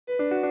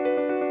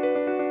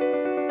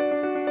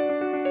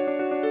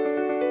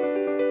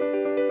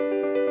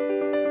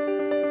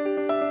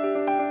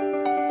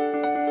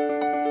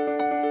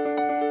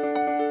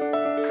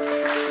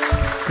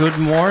Good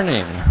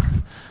morning.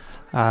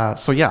 I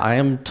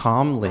am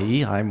Tom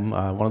Lee. I'm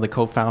one of the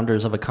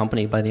co-founders of a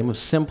company by the name of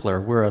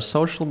Symplur. We're a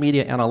social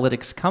media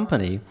analytics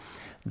company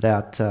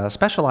that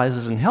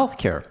specializes in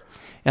healthcare.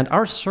 And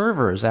our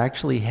servers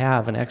actually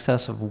have in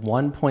excess of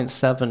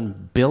 1.7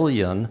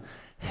 billion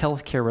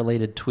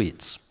healthcare-related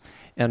tweets.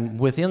 And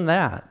within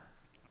that,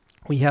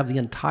 we have the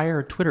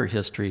entire Twitter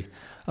history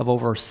of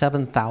over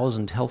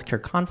 7,000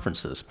 healthcare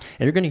conferences.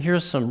 And you're going to hear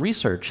some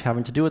research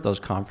having to do with those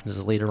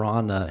conferences later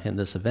on in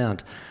this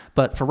event.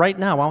 But for right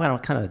now, I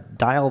want to kind of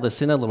dial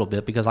this in a little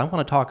bit because I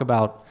want to talk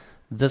about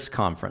this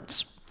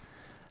conference.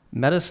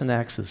 Medicine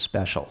X is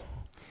special.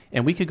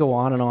 And we could go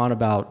on and on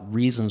about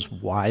reasons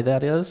why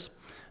that is,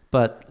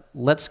 but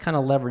let's kind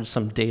of leverage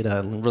some data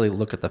and really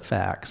look at the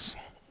facts.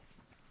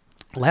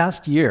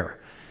 Last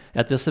year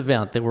at this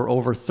event, there were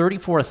over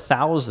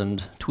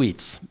 34,000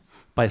 tweets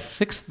by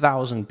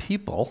 6,000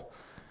 people,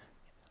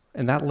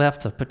 and that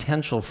left a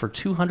potential for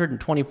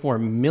 224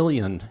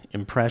 million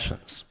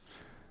impressions.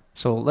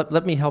 So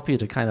let me help you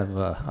to kind of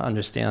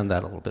understand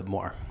that a little bit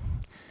more.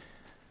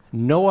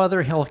 No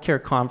other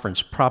healthcare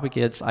conference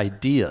propagates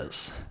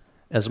ideas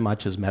as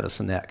much as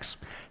Medicine X.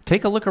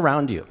 Take a look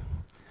around you.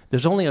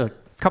 There's only a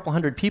couple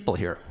hundred people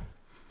here.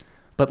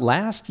 But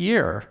last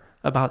year,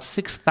 about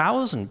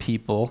 6,000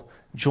 people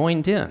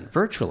joined in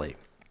virtually.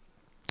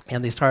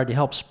 And they started to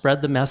help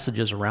spread the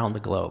messages around the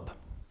globe.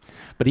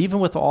 But even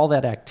with all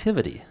that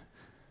activity,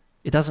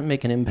 it doesn't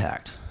make an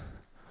impact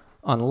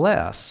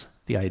unless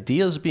the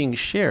ideas being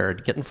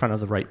shared get in front of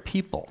the right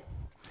people.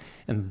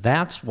 And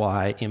that's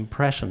why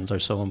impressions are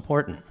so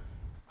important.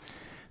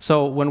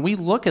 So when we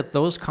look at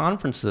those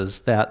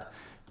conferences that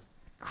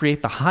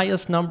create the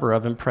highest number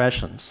of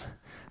impressions,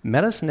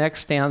 Medicine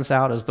X stands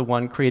out as the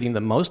one creating the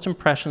most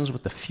impressions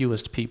with the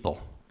fewest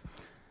people.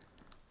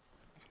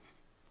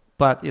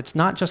 But it's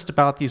not just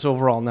about these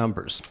overall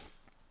numbers.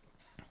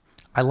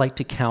 I like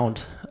to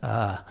count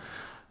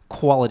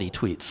quality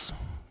tweets,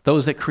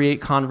 those that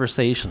create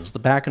conversations, the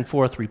back and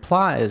forth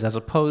replies, as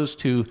opposed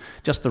to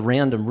just the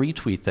random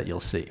retweet that you'll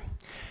see.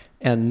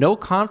 And no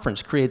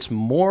conference creates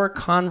more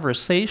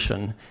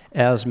conversation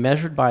as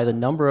measured by the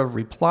number of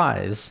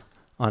replies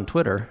on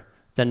Twitter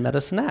than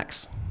Medicine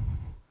X.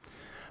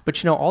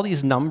 But you know, all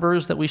these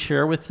numbers that we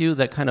share with you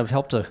that kind of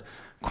help to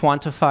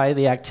quantify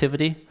the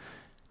activity,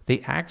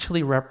 they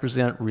actually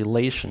represent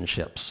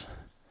relationships.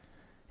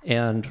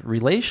 And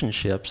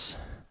relationships,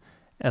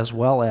 as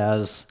well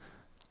as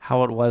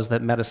how it was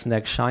that Medicine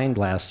X shined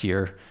last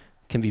year,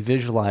 can be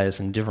visualized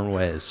in different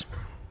ways.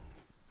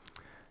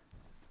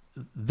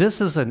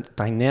 This is a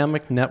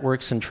dynamic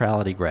network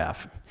centrality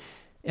graph.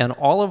 And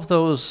all of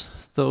those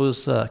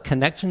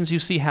connections you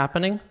see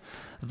happening,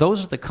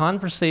 those are the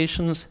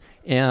conversations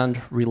and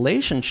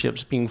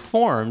relationships being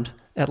formed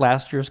at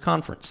last year's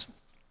conference.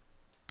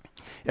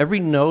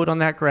 Every node on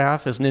that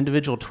graph is an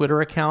individual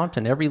Twitter account,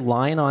 and every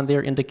line on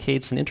there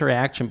indicates an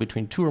interaction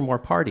between two or more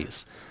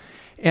parties.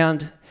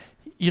 And,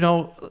 you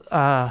know,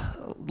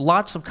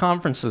 lots of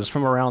conferences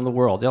from around the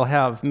world, they'll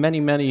have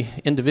many, many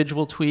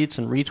individual tweets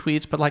and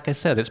retweets, but like I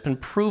said, it's been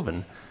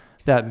proven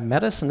that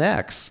Medicine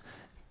X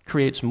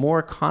creates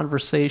more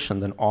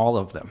conversation than all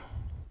of them.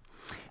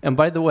 And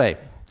by the way,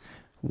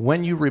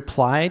 when you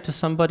reply to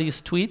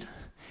somebody's tweet,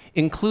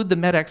 include the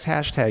MedX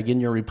hashtag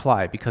in your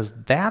reply,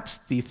 because that's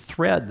the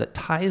thread that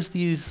ties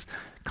these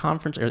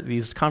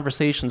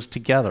conversations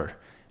together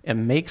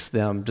and makes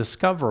them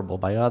discoverable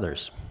by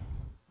others.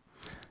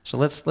 So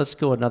let's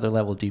go another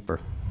level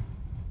deeper.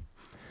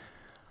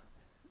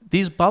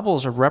 These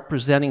bubbles are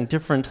representing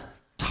different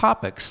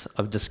topics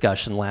of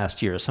discussion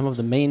last year, some of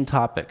the main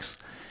topics.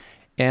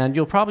 And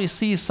you'll probably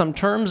see some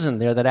terms in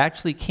there that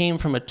actually came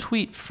from a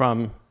tweet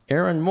from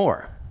Erin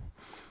Moore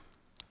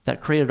that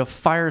created a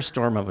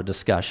firestorm of a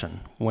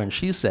discussion when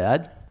she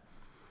said,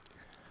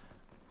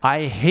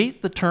 "I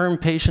hate the term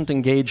patient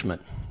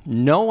engagement.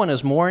 No one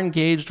is more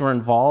engaged or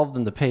involved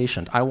than the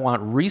patient. I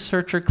want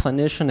researcher,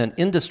 clinician, and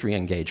industry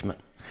engagement."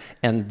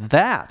 And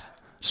that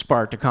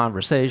sparked a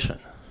conversation.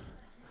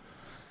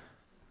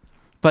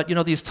 But you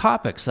know, these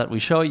topics that we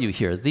show you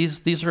here,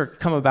 these are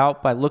come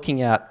about by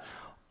looking at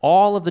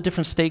all of the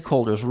different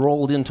stakeholders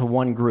rolled into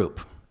one group,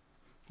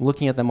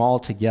 looking at them all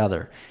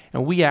together.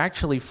 And we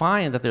actually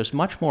find that there's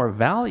much more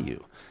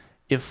value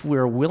if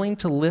we're willing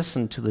to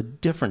listen to the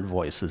different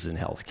voices in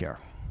healthcare.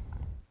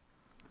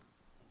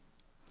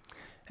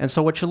 And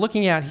so what you're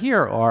looking at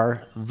here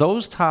are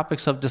those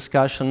topics of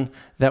discussion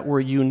that were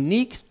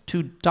unique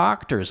to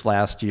doctors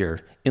last year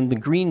in the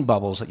green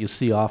bubbles that you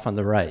see off on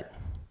the right,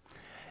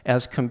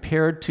 as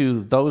compared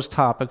to those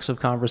topics of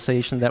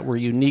conversation that were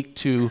unique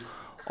to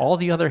all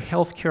the other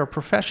healthcare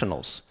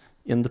professionals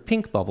in the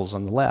pink bubbles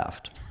on the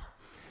left.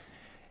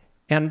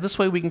 And this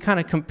way we can kind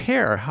of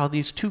compare how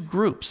these two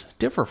groups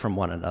differ from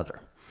one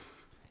another.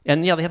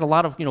 And yeah, they had a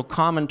lot of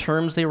common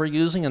terms they were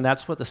using, and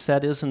that's what the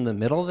set is in the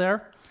middle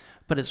there.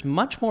 But it's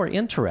much more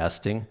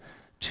interesting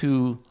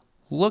to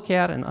look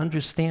at and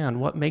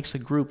understand what makes a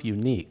group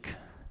unique.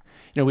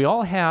 We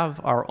all have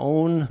our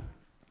own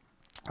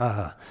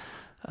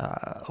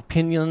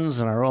opinions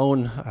and our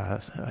own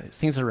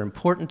things that are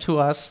important to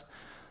us,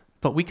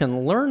 but we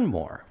can learn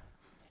more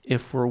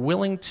if we're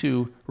willing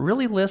to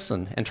really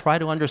listen and try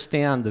to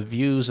understand the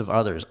views of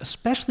others,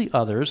 especially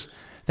others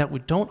that we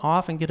don't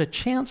often get a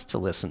chance to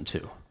listen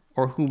to,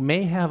 or who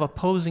may have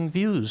opposing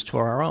views to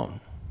our own.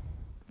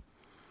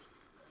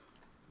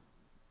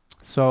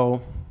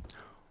 So,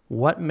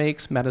 what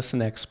makes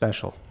Medicine X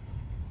special?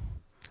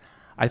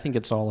 I think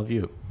it's all of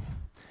you.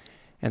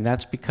 And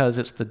that's because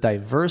it's the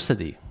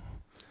diversity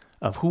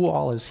of who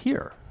all is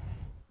here.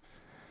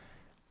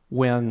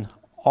 When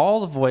all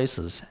the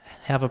voices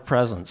have a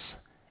presence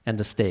and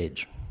a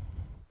stage,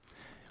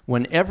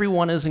 when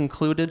everyone is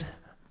included,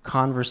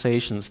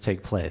 conversations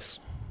take place.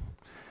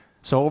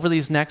 So over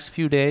these next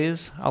few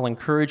days, I'll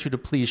encourage you to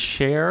please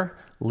share,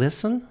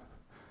 listen,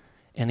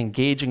 and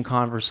engage in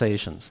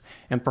conversations,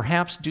 and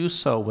perhaps do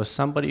so with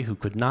somebody who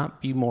could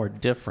not be more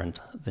different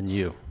than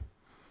you.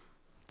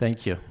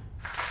 Thank you.